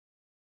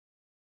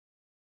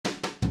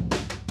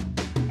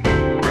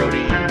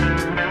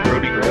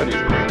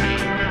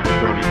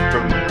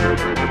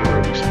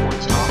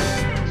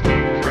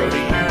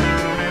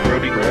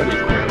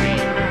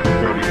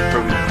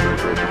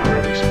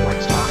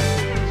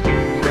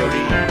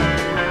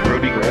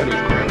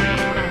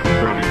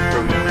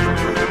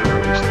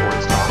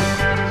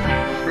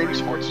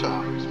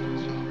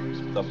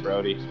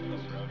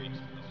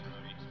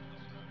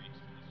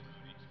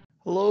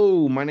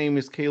my name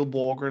is Caleb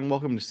Walgren.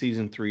 Welcome to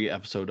Season 3,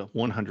 Episode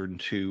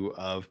 102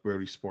 of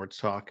Brody Sports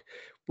Talk.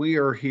 We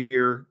are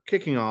here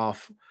kicking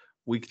off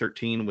Week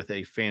 13 with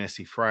a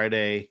Fantasy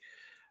Friday.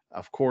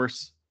 Of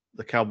course,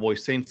 the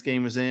Cowboys Saints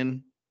game is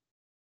in.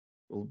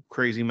 A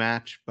crazy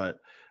match, but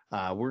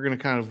we're going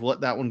to kind of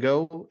let that one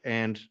go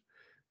and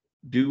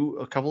do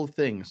a couple of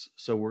things.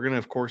 So we're going to,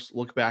 of course,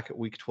 look back at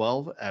Week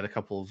 12 at a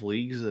couple of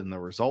leagues and the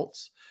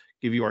results,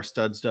 give you our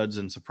studs, duds,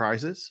 and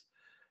surprises.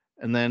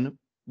 And then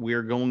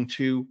we're going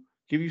to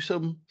give you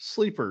some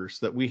sleepers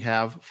that we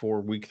have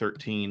for Week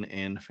 13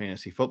 in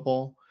fantasy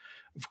football.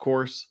 Of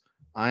course,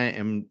 I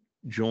am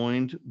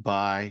joined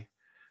by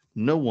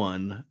no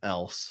one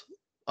else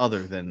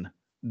other than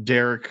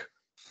Derek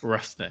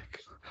Rusnick.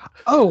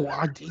 Oh,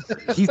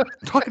 he's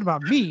talking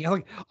about me.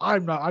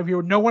 I'm not. I'm here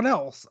with no one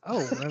else.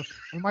 Oh,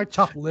 am I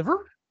chopped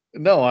liver?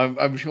 No,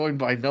 I'm joined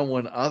by no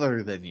one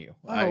other than you.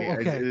 Oh,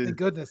 okay. Thank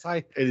goodness. I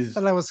it is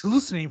thought I was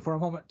hallucinating for a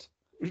moment.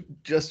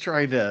 just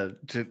trying to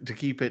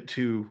keep it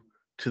to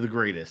the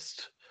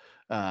greatest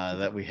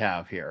that we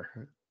have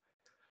here.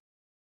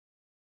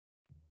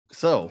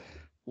 So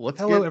let's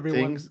Hello, get everyone.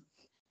 things.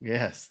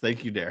 Yes,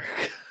 thank you, Derek.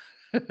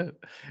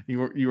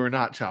 you are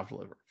not chopped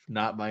liver,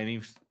 not by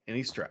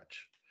any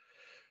stretch.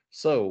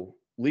 So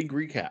league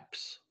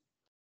recaps,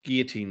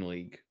 Guillotine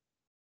League.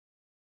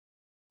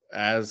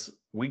 As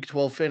Week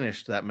 12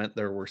 finished, that meant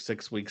there were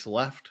 6 weeks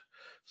left,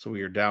 so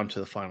we are down to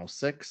the final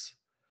 6.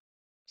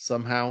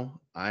 Somehow,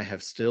 I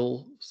have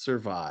still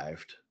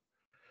survived.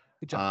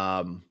 Good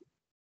job.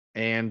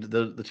 And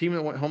the team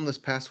that went home this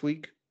past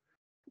week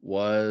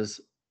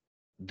was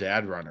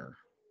Dad Runner.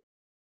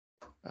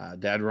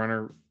 Dad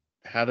Runner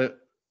had a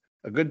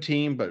good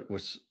team, but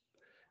was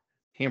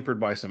hampered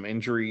by some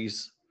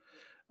injuries.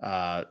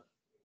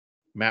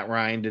 Matt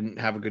Ryan didn't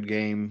have a good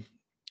game.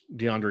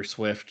 DeAndre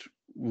Swift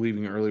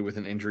leaving early with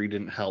an injury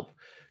didn't help.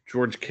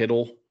 George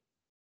Kittle,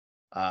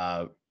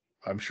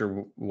 I'm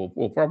sure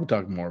we'll probably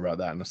talk more about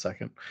that in a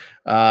second.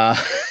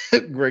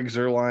 Greg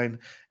Zerline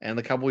and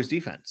the Cowboys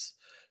defense.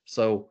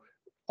 So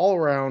all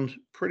around,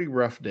 pretty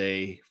rough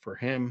day for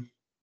him.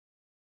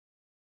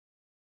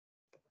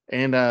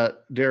 And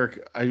Derek,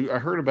 I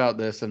heard about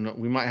this, and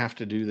we might have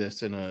to do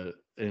this in a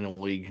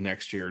league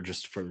next year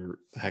just for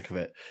the heck of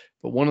it.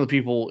 But one of the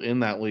people in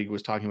that league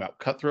was talking about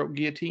cutthroat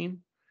guillotine,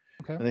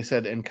 Okay. and they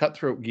said in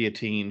cutthroat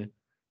guillotine,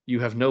 you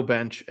have no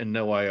bench and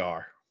no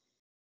IR.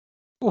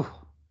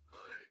 Oh,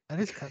 that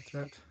is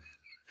cutthroat.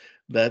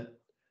 That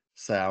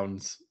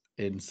sounds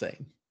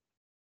insane.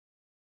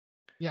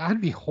 Yeah,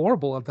 I'd be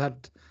horrible at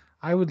that.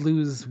 I would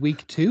lose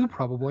week 2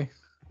 probably.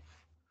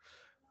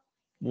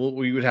 Well,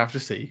 we would have to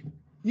see.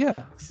 Yeah.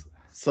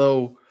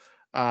 So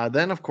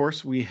then, of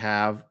course, we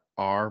have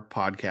our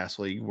podcast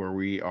league where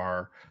we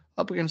are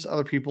up against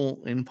other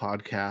people in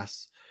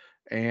podcasts,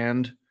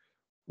 and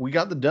we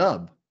got the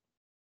dub.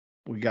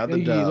 We got the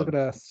Hey, look dub.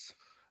 at us.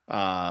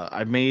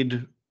 I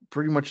made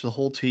pretty much the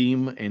whole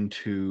team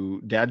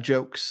into dad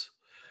jokes,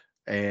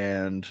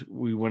 and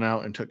we went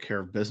out and took care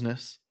of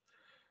business.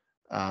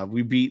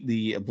 We beat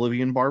the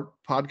Oblivion Bar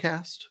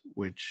podcast,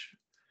 which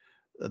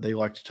they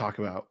like to talk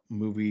about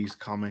movies,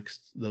 comics,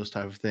 those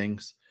type of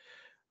things.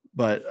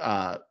 But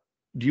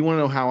do you want to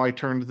know how I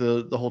turned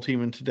the whole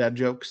team into dad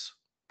jokes?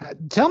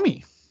 Tell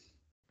me.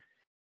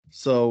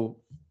 So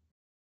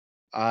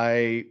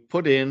I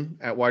put in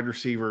at wide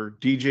receiver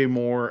DJ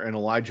Moore and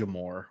Elijah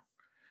Moore,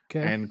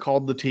 Okay. and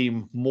called the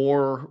team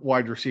more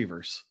wide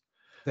receivers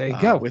There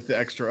you go. with the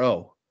extra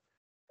O.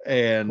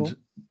 And Cool.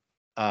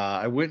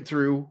 I went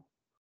through,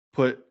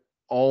 put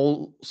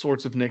all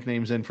sorts of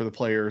nicknames in for the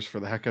players for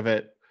the heck of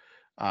it.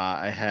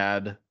 I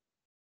had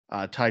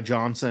Ty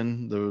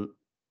Johnson, the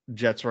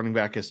Jets running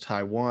back, as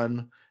Ty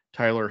 1,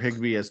 Tyler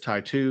Higbee as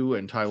Ty 2,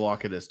 and Ty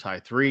Lockett as Ty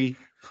 3.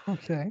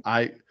 Okay.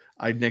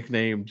 I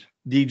nicknamed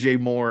DJ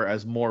Moore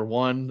as Moore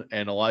 1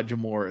 and Elijah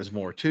Moore as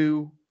Moore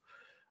 2.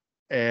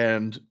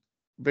 And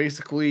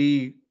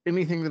basically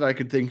anything that I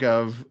could think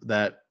of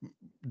that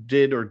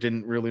did or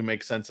didn't really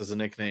make sense as a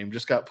nickname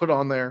just got put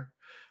on there.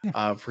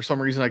 Yeah. For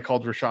some reason, I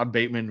called Rashad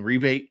Bateman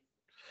Rebate.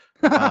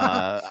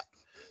 Uh,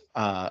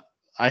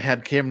 I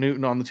had Cam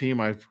Newton on the team.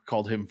 I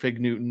called him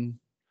Fig Newton.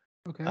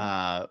 Okay.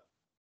 I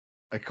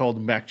called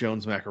him Mac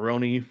Jones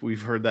Macaroni.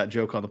 We've heard that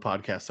joke on the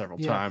podcast several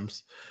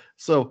times.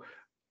 So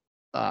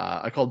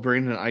I called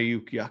Brandon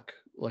Ayuk Yuck.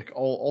 Like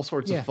all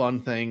sorts of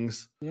fun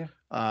things. Yeah.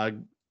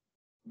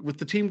 With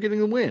the team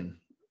getting a win.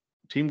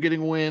 Team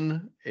getting a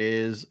win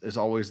is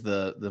always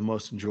the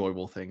most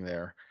enjoyable thing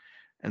there.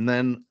 And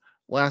then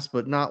last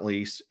but not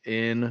least,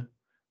 in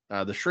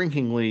the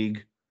shrinking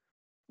league,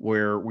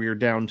 where we are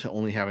down to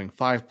only having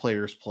 5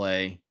 players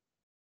play,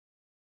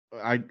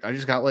 I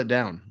just got let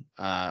down.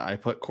 I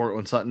put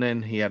Cortland Sutton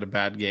in. He had a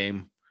bad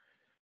game.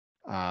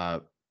 I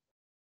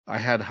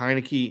had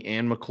Heineke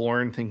and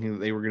McLaurin thinking that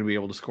they were going to be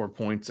able to score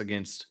points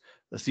against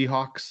the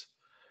Seahawks,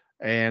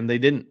 and they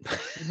didn't.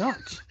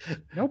 Not.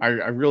 Nope. I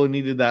really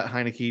needed that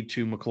Heineke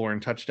to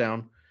McLaurin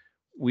touchdown.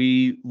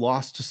 We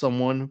lost to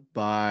someone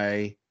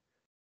by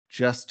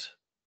just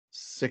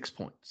 6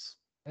 points.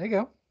 There you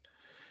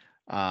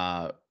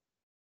go.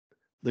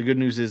 The good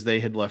news is they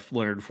had left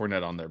Leonard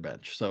Fournette on their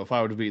bench. So if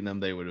I would have beaten them,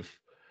 they would have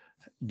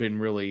been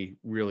really,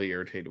 really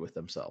irritated with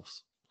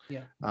themselves.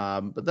 Yeah.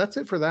 But that's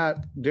it for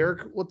that.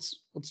 Derek, let's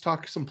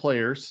talk some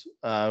players.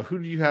 Who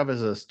do you have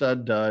as a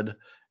stud, dud,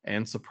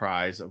 and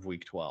surprise of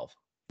Week 12?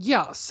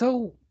 Yeah.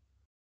 So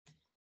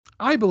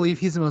I believe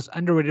he's the most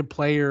underrated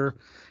player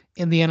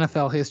in the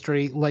NFL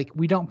history. Like,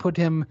 we don't put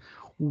him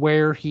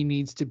where he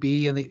needs to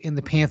be in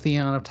the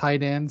pantheon of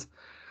tight ends,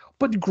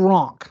 but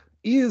Gronk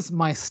is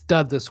my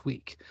stud this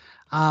week.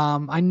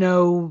 I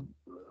know,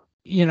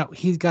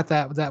 he's got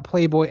that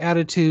playboy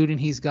attitude, and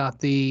he's got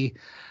the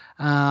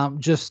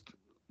just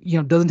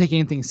doesn't take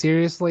anything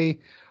seriously.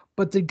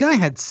 But the guy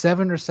had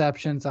 7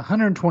 receptions,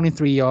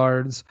 123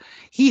 yards.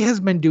 He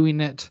has been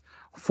doing it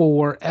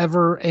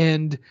forever,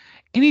 and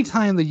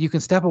anytime that you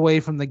can step away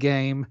from the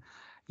game,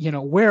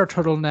 wear a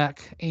turtleneck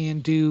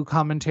and do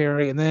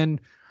commentary, and then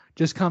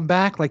just come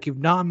back like you've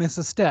not missed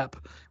a step,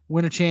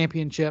 win a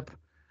championship.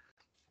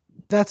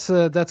 That's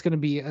going to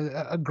be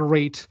a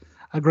great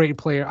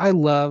player. I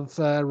love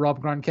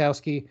Rob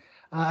Gronkowski.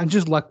 I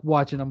just like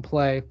watching him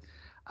play.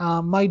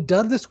 My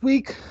dud this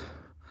week,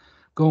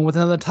 going with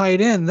another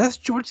tight end, that's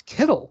George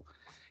Kittle.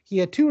 He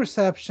had 2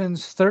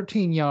 receptions,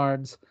 13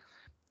 yards.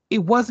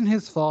 It wasn't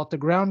his fault. The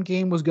ground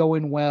game was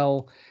going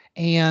well,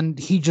 and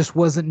he just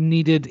wasn't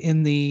needed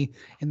in the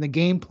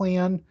game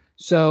plan.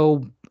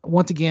 So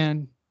once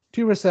again,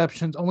 2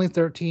 receptions, only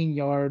 13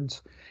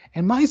 yards.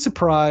 And my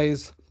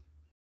surprise,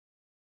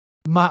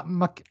 my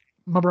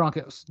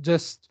Broncos,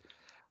 just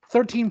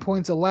 13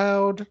 points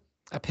allowed,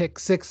 a pick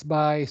 6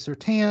 by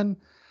Surtain,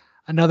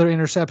 another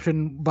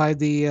interception by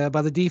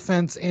the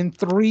defense, and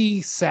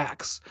 3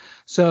 sacks.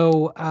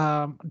 So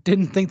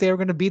didn't think they were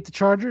going to beat the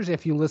Chargers.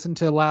 If you listen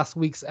to last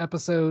week's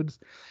episodes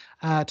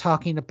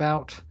talking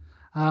about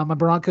my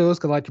Broncos,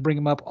 because I like to bring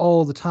them up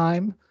all the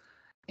time.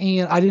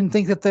 And I didn't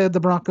think that the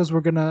Broncos were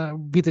going to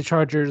beat the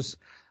Chargers,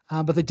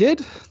 but they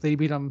did. They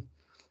beat them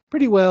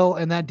pretty well,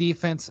 and that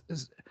defense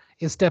is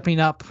stepping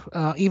up,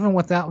 even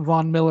without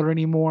Von Miller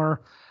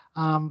anymore.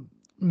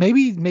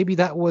 Maybe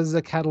that was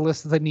a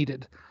catalyst that they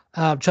needed.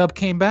 Chubb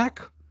came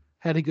back,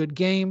 had a good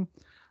game,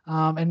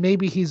 and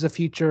maybe he's the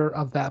future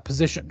of that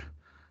position.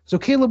 So,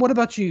 Caleb, what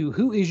about you?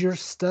 Who is your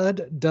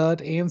stud,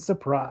 dud, and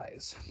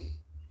surprise?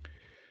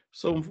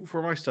 So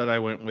for my stud, I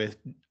went with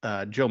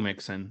Joe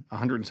Mixon,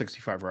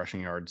 165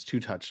 rushing yards, 2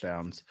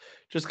 touchdowns,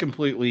 just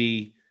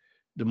completely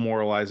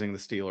demoralizing the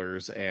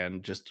Steelers.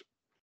 And just,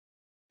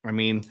 I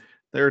mean,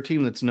 they're a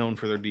team that's known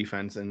for their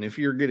defense. And if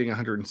you're getting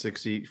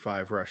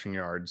 165 rushing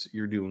yards,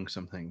 you're doing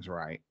some things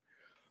right.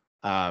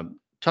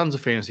 Tons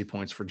of fantasy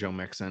points for Joe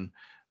Mixon,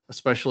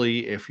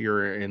 especially if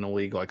you're in a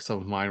league like some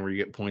of mine where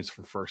you get points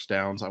for first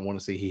downs. I want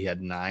to see he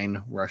had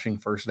 9 rushing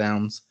first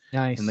downs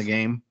in the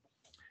game.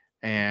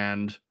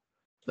 And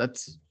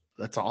that's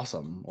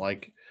awesome.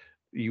 Like,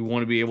 you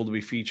want to be able to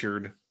be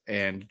featured,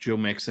 and Joe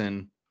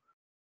Mixon,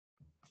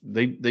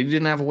 they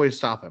didn't have a way to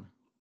stop him.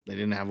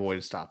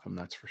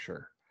 That's for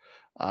sure.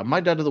 My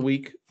dud of the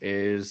week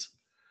is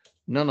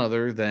none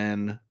other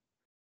than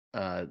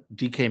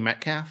DK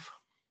Metcalf.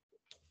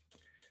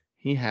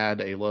 He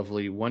had a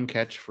lovely 1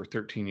 catch for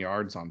 13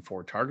 yards on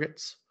 4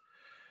 targets.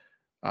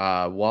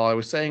 While I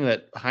was saying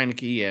that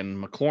Heineke and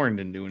McLaurin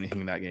didn't do anything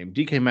in that game,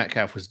 DK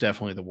Metcalf was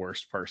definitely the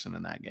worst person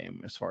in that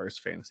game as far as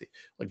fantasy.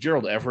 Like,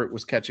 Gerald Everett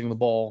was catching the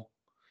ball.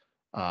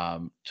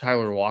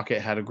 Tyler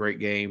Lockett had a great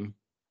game.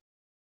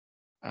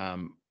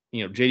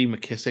 J.D.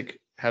 McKissick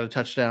had a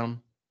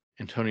touchdown.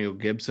 Antonio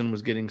Gibson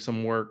was getting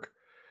some work.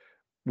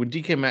 When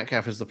DK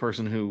Metcalf is the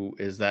person who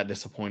is that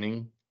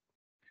disappointing,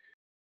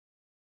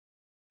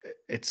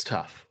 it's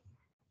tough.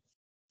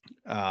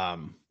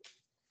 I'm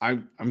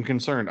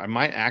concerned. I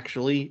might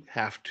actually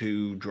have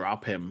to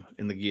drop him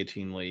in the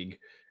Guillotine League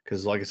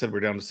because, like I said, we're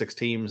down to 6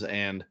 teams,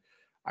 and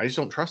I just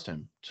don't trust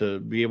him to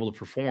be able to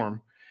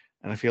perform.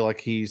 And I feel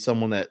like he's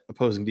someone that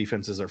opposing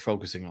defenses are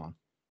focusing on.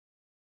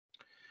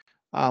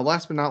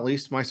 Last but not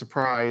least, my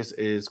surprise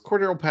is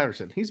Cordarrelle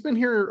Patterson. He's been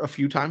here a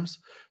few times,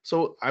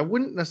 so I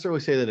wouldn't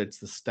necessarily say that it's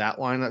the stat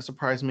line that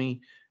surprised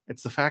me.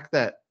 It's the fact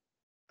that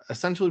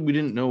essentially we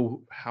didn't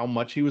know how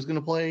much he was going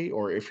to play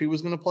or if he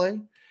was going to play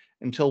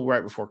until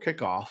right before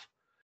kickoff.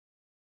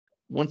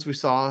 Once we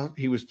saw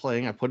he was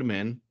playing, I put him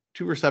in.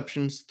 2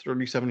 receptions,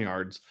 37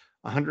 yards,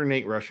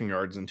 108 rushing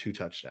yards, and 2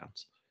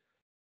 touchdowns.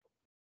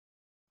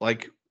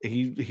 Like,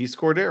 he's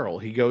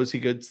Cordarrelle. He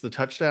gets the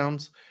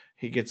touchdowns.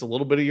 He gets a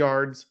little bit of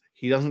yards.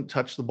 He doesn't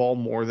touch the ball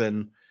more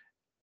than,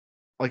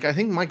 like, I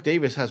think Mike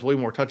Davis has way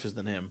more touches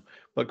than him,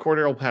 but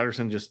Cordarrelle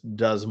Patterson just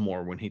does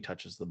more when he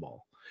touches the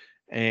ball.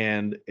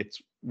 And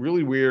it's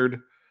really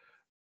weird.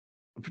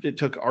 It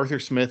took Arthur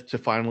Smith to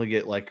finally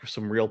get like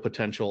some real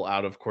potential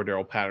out of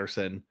Cordarrelle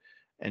Patterson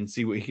and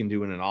see what he can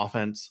do in an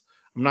offense.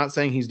 I'm not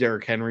saying he's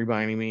Derrick Henry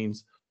by any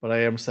means, but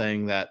I am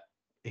saying that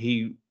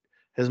he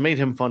has made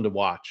him fun to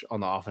watch on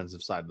the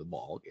offensive side of the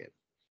ball again.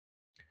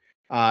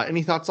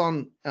 Any thoughts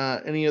on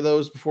any of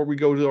those before we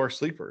go to our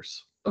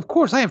sleepers? Of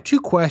course, I have two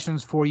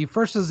questions for you.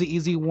 First is the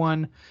easy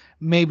one.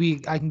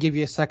 Maybe I can give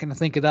you a second to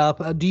think it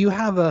up. Do you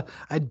have a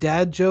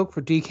dad joke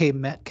for DK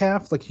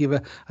Metcalf? Like, do you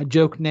have a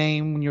joke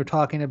name when you're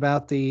talking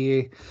about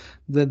the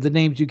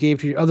names you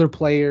gave to your other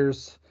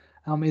players?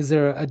 Is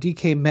there a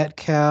DK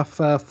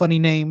Metcalf funny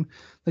name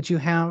that you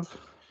have?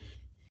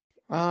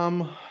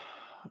 Um,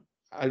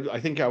 I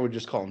think I would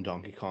just call him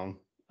Donkey Kong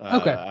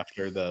Okay.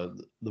 after the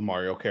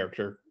Mario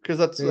character, because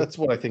that's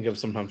what I think of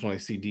sometimes when I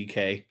see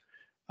DK.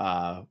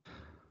 Uh,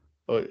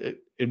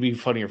 it'd be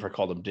funnier if I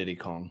called him Diddy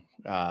Kong.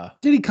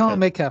 Diddy Kong 'Cause-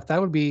 Metcalf.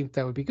 That would be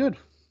good.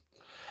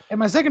 And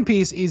my second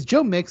piece is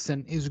Joe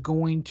Mixon is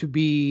going to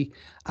be.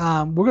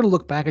 We're going to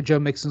look back at Joe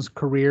Mixon's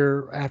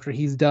career after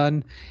he's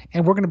done,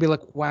 and we're going to be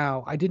like,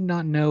 "Wow, I did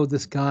not know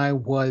this guy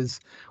was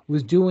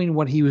doing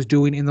what he was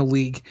doing in the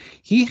league."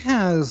 He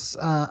has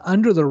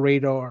under the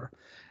radar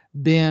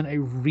been a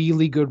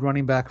really good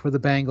running back for the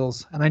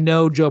Bengals, and I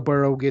know Joe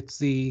Burrow gets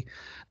the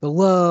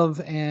love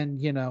and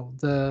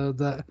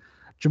the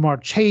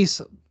Jamar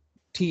Chase,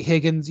 T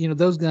Higgins,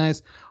 those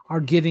guys are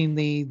getting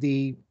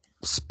the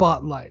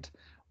spotlight.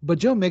 But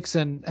Joe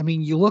Mixon, I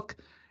mean, you look,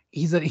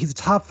 he's a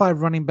top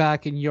five running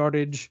back in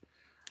yardage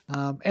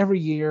every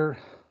year.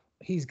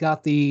 He's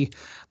got the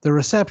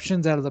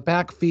receptions out of the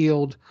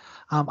backfield.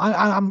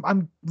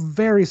 I'm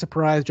very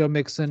surprised Joe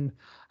Mixon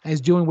is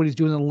doing what he's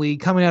doing in the league,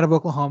 coming out of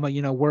Oklahoma.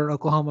 We're an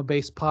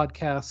Oklahoma-based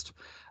podcast,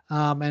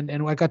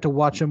 and I got to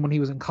watch him when he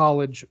was in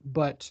college.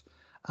 But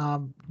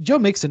Joe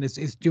Mixon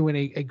is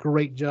doing a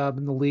great job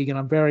in the league, and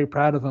I'm very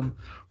proud of him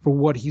for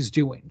what he's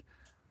doing.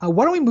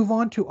 Why don't we move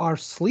on to our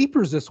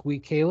sleepers this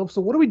week, Caleb?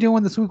 So what are we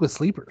doing this week with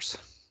sleepers?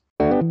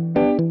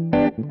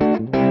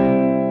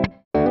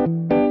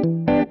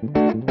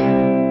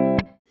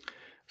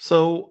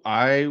 So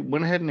I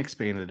went ahead and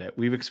expanded it.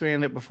 We've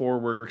expanded it before.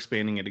 We're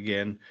expanding it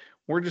again.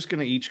 We're just going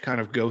to each kind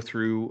of go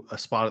through a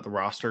spot at the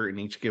roster and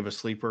each give a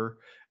sleeper.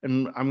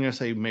 And I'm going to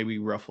say maybe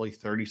roughly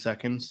 30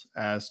 seconds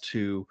as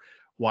to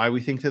why we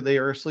think that they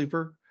are a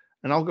sleeper.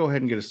 And I'll go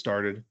ahead and get us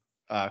started.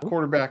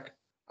 Quarterback,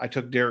 I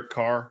took Derek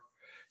Carr.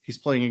 He's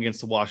playing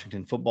against the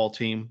Washington football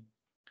team.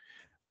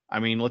 I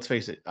mean, let's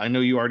face it. I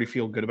know you already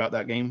feel good about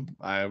that game.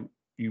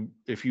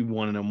 If you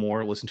want to know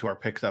more, listen to our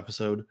picks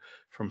episode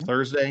from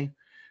Thursday.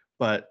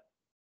 But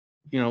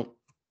you know,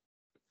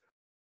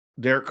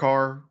 Derek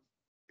Carr,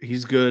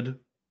 he's good.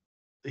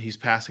 He's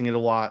passing it a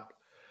lot.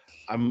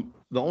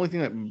 The only thing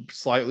that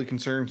slightly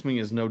concerns me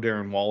is no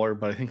Darren Waller,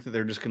 but I think that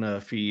they're just going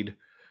to feed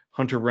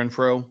Hunter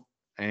Renfro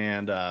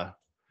and a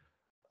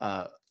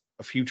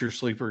future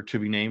sleeper to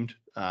be named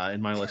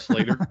in my list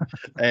later,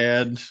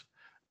 and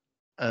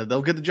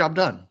they'll get the job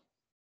done.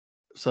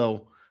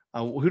 So,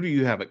 who do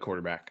you have at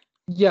quarterback?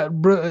 Yeah,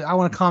 I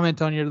want to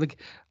comment on your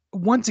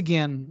once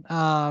again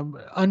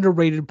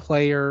underrated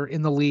player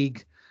in the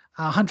league,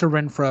 Hunter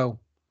Renfro.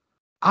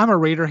 I'm a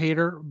Raider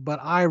hater, but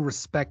I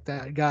respect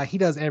that guy. He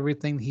does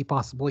everything he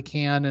possibly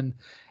can,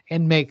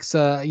 and makes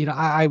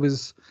I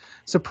was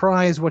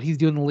surprised what he's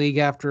doing in the league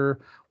after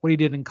what he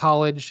did in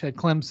college at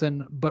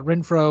Clemson. But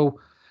Renfro,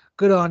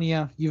 good on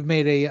you. You've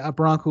made a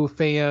Bronco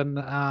fan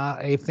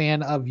a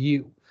fan of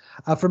you.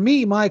 For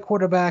me, my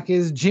quarterback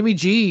is Jimmy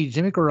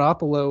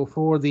Garoppolo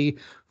for the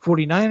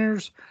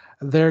 49ers.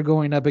 They're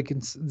going up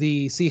against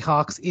the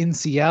Seahawks in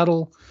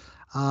Seattle.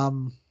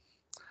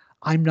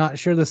 I'm not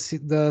sure the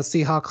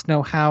Seahawks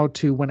know how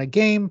to win a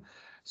game,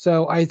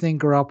 so I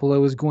think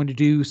Garoppolo is going to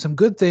do some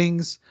good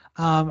things.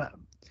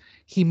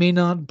 He may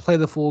not play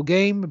the full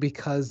game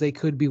because they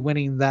could be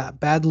winning that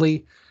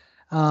badly.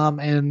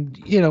 And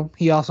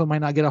he also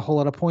might not get a whole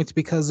lot of points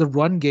because the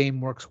run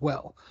game works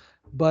well.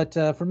 But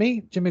for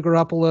me, Jimmy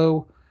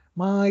Garoppolo,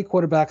 my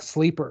quarterback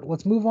sleeper.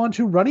 Let's move on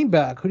to running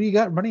back. Who do you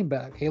got running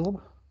back,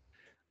 Caleb?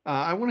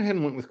 I went ahead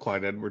and went with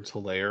Clyde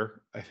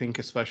Edwards-Helaire. I think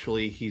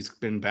especially he's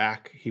been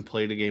back. He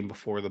played a game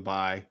before the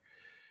bye.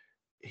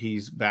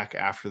 He's back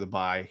after the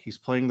bye. He's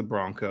playing the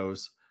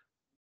Broncos.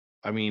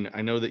 I mean,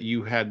 I know that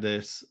you had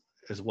this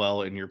as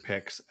well in your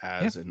picks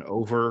as an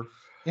over.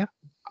 Yeah.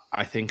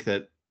 I think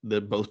that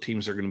both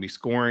teams are going to be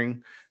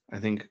scoring. I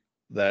think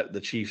that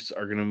the Chiefs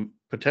are going to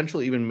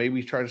potentially even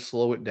maybe try to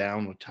slow it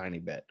down a tiny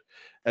bit.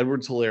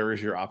 Edwards-Helaire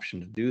is your option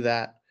to do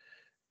that.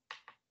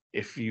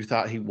 If you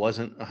thought he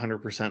wasn't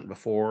 100%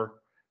 before,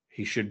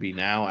 he should be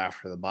now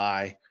after the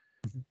bye.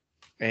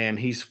 And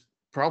he's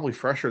probably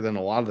fresher than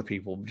a lot of the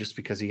people just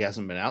because he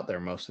hasn't been out there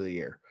most of the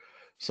year.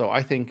 So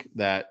I think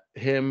that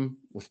him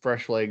with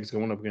fresh legs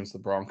going up against the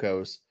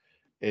Broncos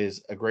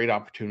is a great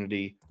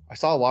opportunity. I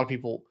saw a lot of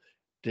people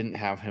didn't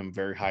have him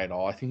very high at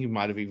all. I think he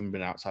might have even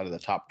been outside of the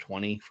top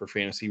 20 for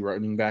fantasy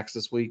running backs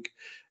this week.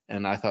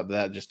 And I thought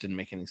that just didn't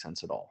make any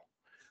sense at all.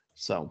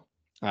 So,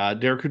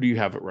 Derek, who do you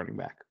have at running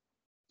back?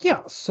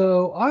 Yeah,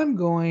 so I'm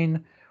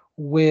going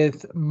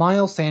with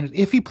Miles Sanders.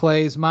 If he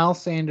plays,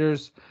 Miles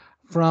Sanders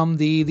from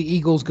the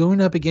Eagles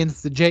going up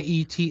against the Jets.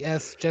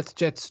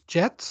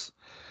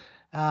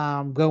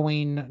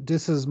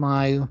 This is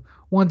my,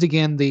 once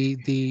again,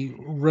 the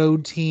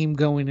road team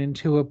going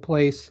into a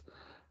place.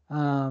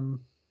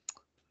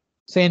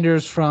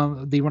 Sanders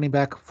from the running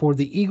back for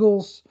the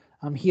Eagles.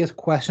 He is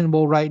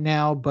questionable right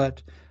now,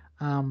 but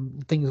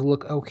things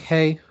look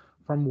okay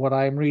from what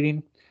I'm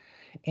reading.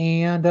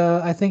 And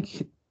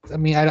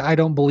I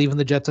don't believe in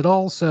the Jets at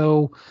all.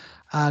 So,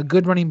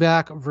 good running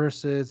back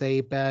versus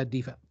a bad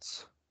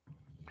defense.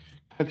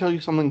 Can I tell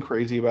you something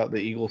crazy about the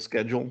Eagles'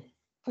 schedule?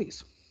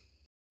 Please.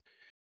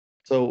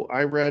 So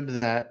I read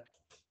that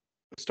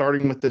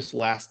starting with this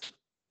last,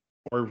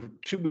 or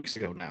 2 weeks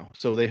ago now.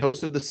 So they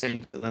hosted the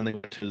Saints, and then they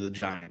went to the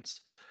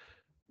Giants.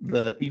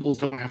 The Eagles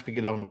don't have to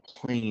get on a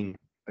plane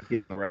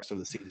again the rest of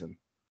the season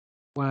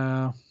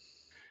Wow.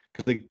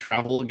 because they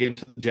travel again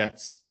to the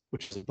Jets,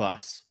 which is a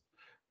bus.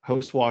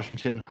 Host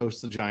Washington,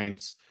 host the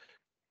Giants,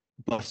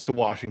 bus to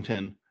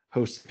Washington,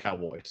 host the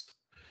Cowboys.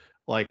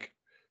 Like,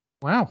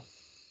 Wow.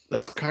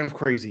 that's kind of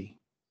crazy.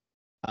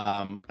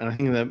 And I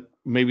think that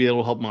maybe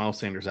it'll help Miles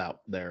Sanders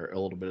out there a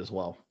little bit as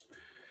well.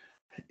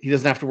 He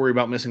doesn't have to worry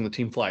about missing the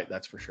team flight,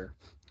 that's for sure.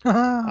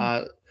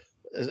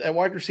 At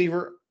wide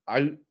receiver,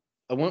 I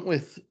went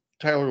with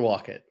Tyler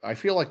Lockett. I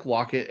feel like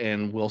Lockett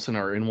and Wilson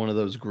are in one of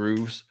those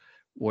grooves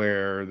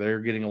where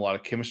they're getting a lot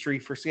of chemistry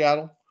for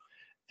Seattle.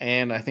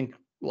 And I think,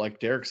 like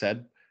Derek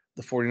said,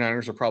 the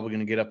 49ers are probably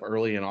going to get up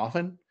early and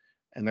often,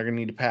 and they're going to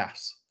need to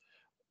pass.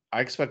 I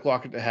expect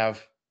Lockett to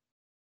have,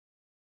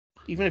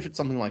 even if it's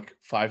something like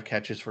 5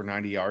 catches for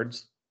 90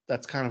 yards,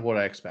 that's kind of what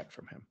I expect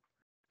from him.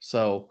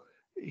 So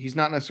he's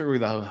not necessarily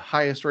the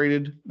highest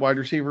rated wide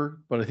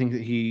receiver, but I think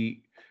that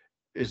he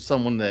is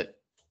someone that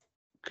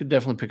could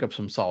definitely pick up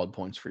some solid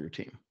points for your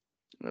team.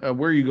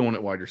 Where are you going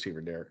at wide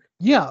receiver, Derek?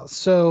 Yeah.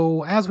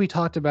 So as we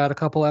talked about a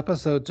couple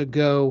episodes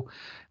ago,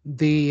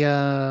 the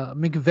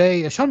Sean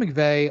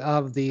McVay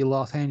of the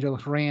Los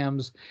Angeles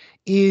Rams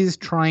is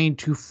trying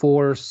to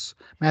force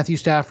Matthew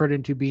Stafford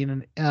into being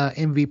an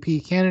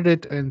MVP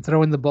candidate and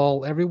throwing the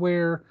ball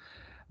everywhere.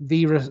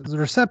 The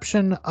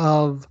reception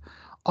of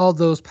all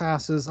those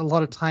passes a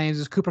lot of times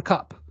is Cooper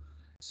Kupp.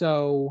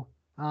 So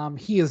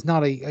he is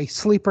not a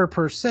sleeper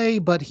per se,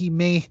 but he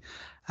may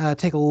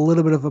take a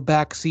little bit of a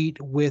backseat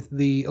with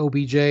the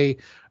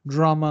OBJ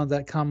drama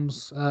that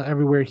comes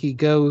everywhere he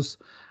goes.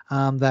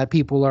 That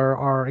people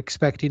are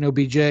expecting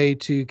OBJ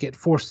to get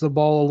forced the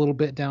ball a little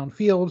bit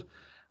downfield.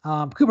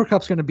 Cooper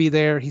Kupp's going to be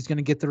there. He's going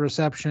to get the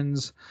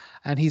receptions,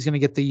 and he's going to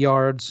get the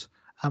yards,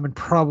 and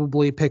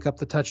probably pick up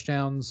the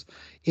touchdowns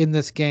in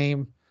this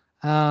game.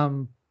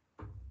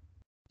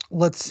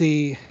 Let's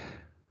see.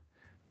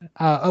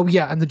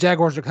 And the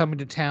Jaguars are coming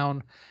to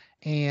town,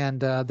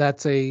 and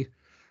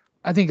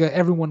I think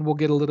everyone will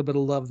get a little bit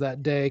of love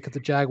that day because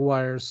the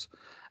Jaguars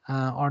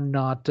are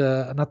not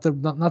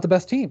the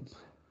best team.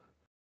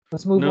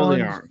 Let's move on. No,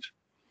 they aren't.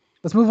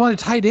 Let's move on to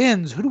tight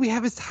ends. Who do we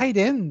have as tight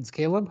ends,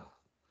 Caleb?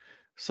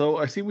 So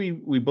I see we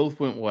both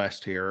went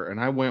west here, and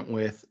I went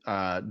with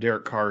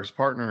Derek Carr's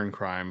partner in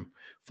crime,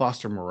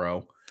 Foster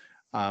Moreau.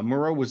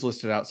 Moreau was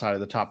listed outside of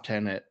the top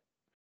 10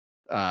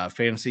 at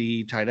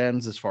fantasy tight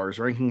ends as far as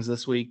rankings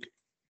this week.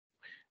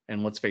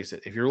 And let's face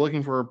it, if you're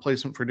looking for a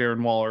replacement for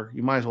Darren Waller,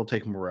 you might as well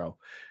take Moreau.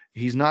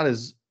 He's not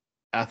as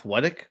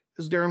athletic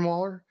as Darren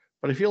Waller,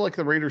 but I feel like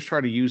the Raiders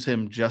try to use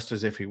him just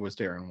as if he was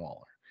Darren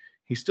Waller.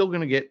 He's still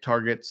going to get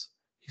targets.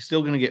 He's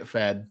still going to get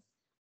fed.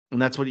 And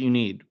that's what you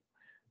need.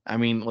 I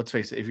mean, let's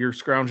face it, if you're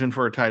scrounging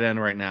for a tight end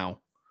right now,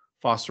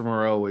 Foster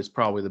Moreau is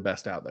probably the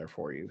best out there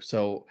for you.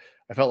 So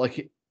I felt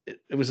like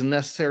it was a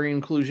necessary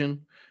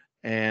inclusion.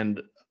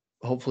 And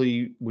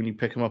hopefully when you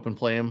pick him up and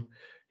play him,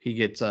 he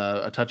gets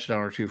a touchdown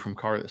or two from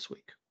Carr this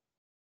week.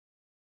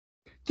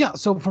 Yeah,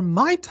 so from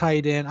my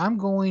tight end, I'm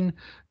going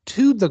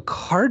to the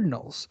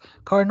Cardinals.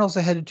 Cardinals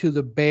are headed to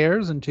the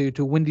Bears and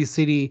to Windy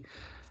City.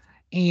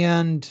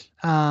 And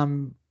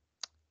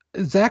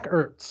Zach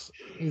Ertz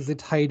is the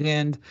tight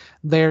end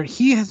there.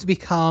 He has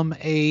become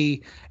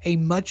a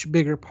much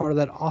bigger part of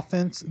that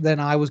offense than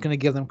I was going to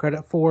give them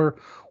credit for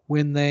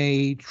when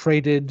the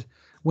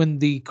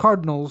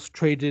Cardinals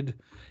traded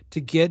to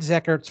get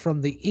Zach Ertz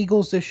from the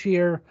Eagles this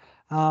year.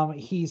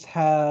 He's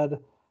had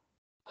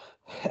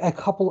a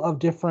couple of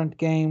different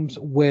games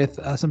with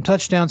some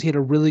touchdowns. He had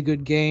a really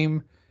good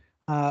game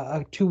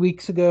 2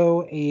 weeks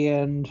ago,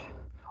 and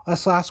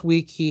last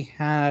week he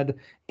had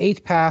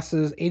 8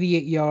 passes,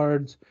 88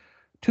 yards,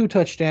 2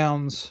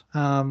 touchdowns,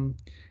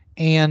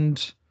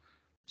 and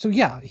so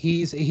yeah,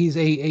 he's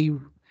a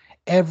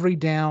every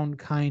down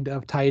kind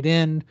of tight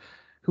end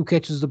who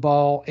catches the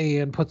ball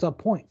and puts up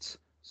points.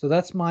 So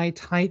that's my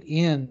tight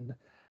end.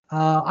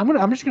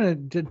 I'm just gonna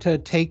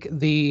take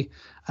the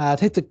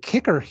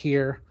kicker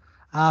here,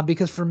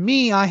 because for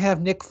me, I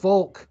have Nick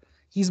Folk.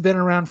 He's been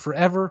around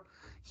forever.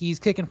 He's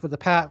kicking for the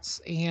Pats,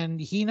 and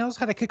he knows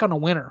how to kick on a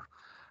winner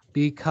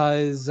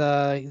because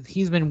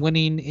he's been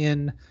winning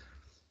in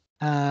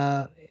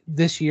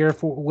this year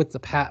with the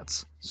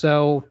Pats.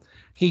 So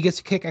he gets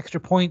to kick extra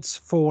points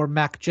for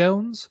Mac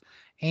Jones,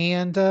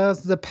 and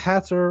the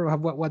Pats are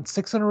what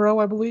 6 in a row,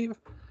 I believe.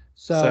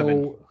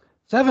 So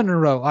 7 in a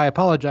row. I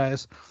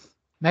apologize.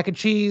 Mac and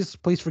cheese,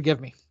 please forgive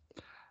me.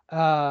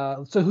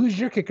 So who's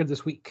your kicker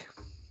this week?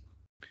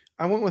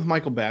 I went with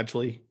Michael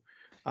Badgley.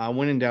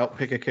 When in doubt,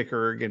 pick a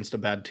kicker against a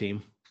bad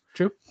team.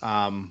 True.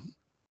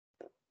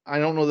 I I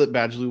don't know that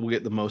Badgley will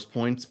get the most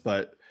points,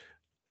 but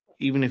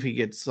even if he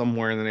gets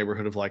somewhere in the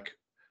neighborhood of like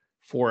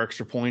 4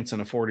 extra points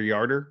and a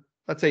 40-yarder,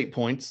 that's 8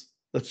 points.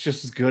 That's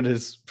just as good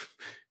as,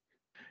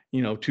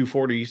 2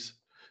 40s.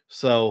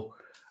 So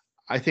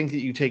I think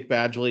that you take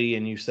Badgley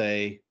and you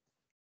say,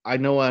 I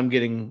know I'm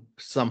getting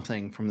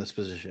something from this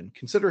position.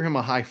 Consider him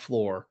a high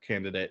floor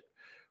candidate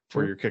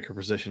for your kicker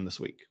position this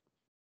week.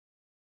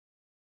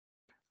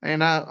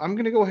 And I'm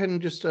going to go ahead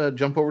and just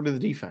jump over to the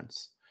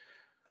defense.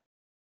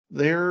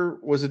 There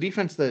was a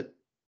defense that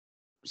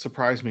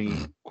surprised me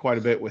quite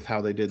a bit with how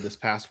they did this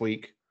past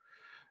week,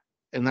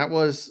 and that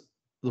was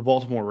the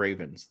Baltimore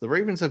Ravens. The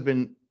Ravens have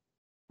been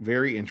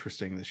very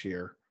interesting this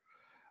year.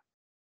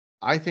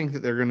 I think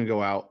that they're going to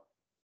go out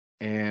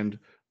and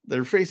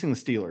they're facing the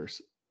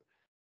Steelers.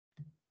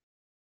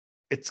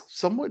 It's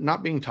somewhat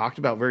not being talked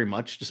about very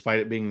much, despite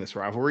it being this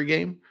rivalry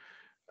game.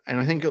 And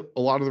I think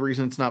a lot of the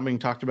reason it's not being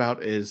talked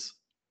about is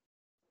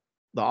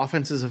the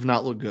offenses have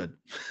not looked good.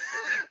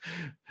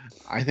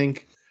 I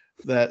think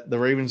that the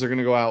Ravens are going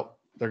to go out.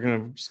 They're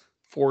going to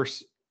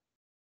force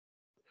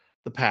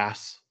the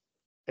pass,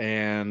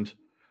 and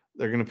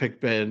they're going to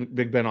pick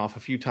Big Ben off a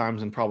few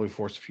times and probably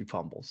force a few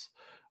fumbles.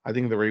 I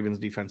think the Ravens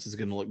defense is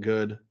going to look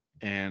good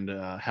and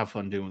have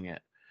fun doing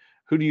it.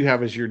 Who do you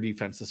have as your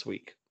defense this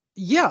week?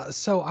 Yeah,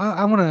 so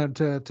I want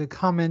to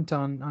comment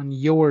on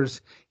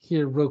yours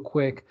here real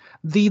quick.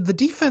 The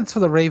defense for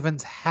the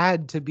Ravens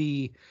had to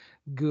be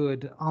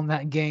good on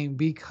that game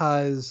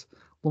because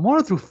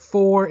Lamar threw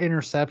 4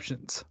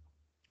 interceptions.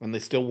 And they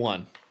still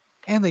won.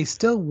 And they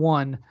still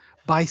won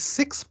by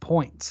 6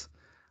 points.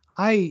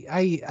 I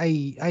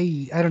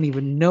don't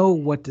even know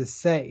what to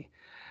say.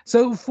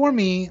 So for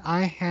me,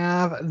 I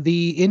have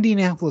the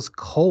Indianapolis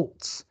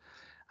Colts.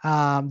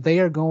 They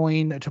are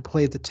going to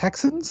play the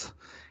Texans,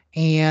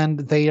 and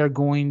they are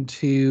going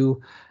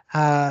to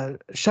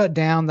shut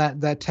down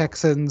that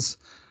Texans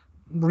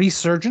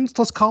resurgence,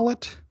 let's call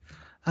it.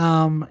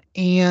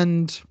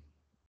 And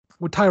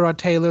with Tyrod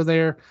Taylor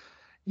there,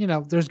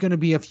 there's going to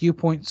be a few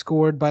points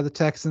scored by the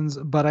Texans,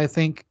 but I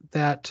think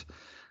that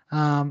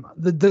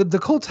the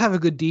Colts have a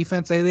good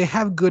defense. They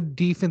have good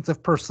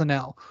defensive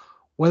personnel.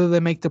 Whether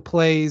they make the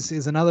plays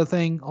is another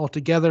thing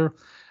altogether.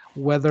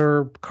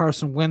 Whether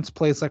Carson Wentz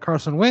plays like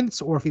Carson Wentz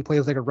or if he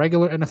plays like a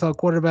regular NFL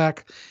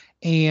quarterback,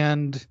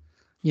 and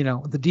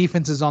the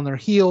defense is on their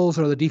heels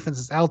or the defense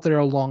is out there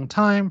a long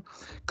time,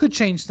 could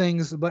change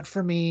things. But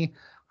for me,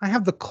 I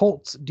have the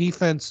Colts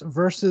defense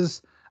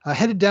versus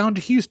headed down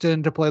to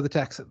Houston to play the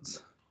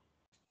Texans.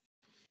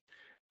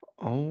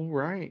 All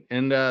right.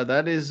 And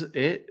that is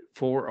it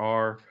for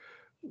our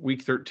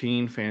Week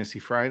 13 Fantasy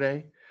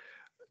Friday.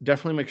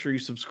 Definitely make sure you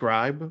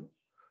subscribe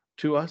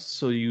to us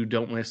so you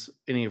don't miss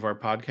any of our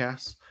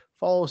podcasts.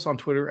 Follow us on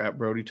Twitter at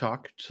Brody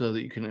Talk so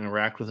that you can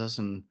interact with us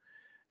and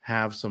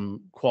have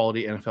some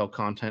quality NFL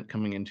content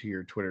coming into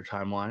your Twitter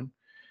timeline.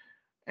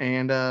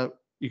 And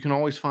you can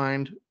always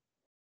find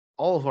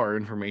all of our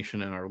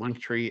information in our link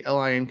tree,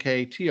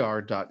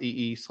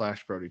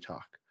 linktr.ee/Brody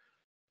Talk.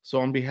 So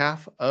on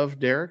behalf of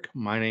Derek,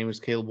 my name is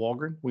Caleb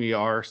Walgren. We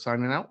are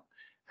signing out.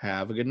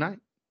 Have a good night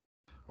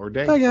or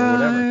day Bye, or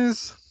whatever.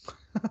 guys.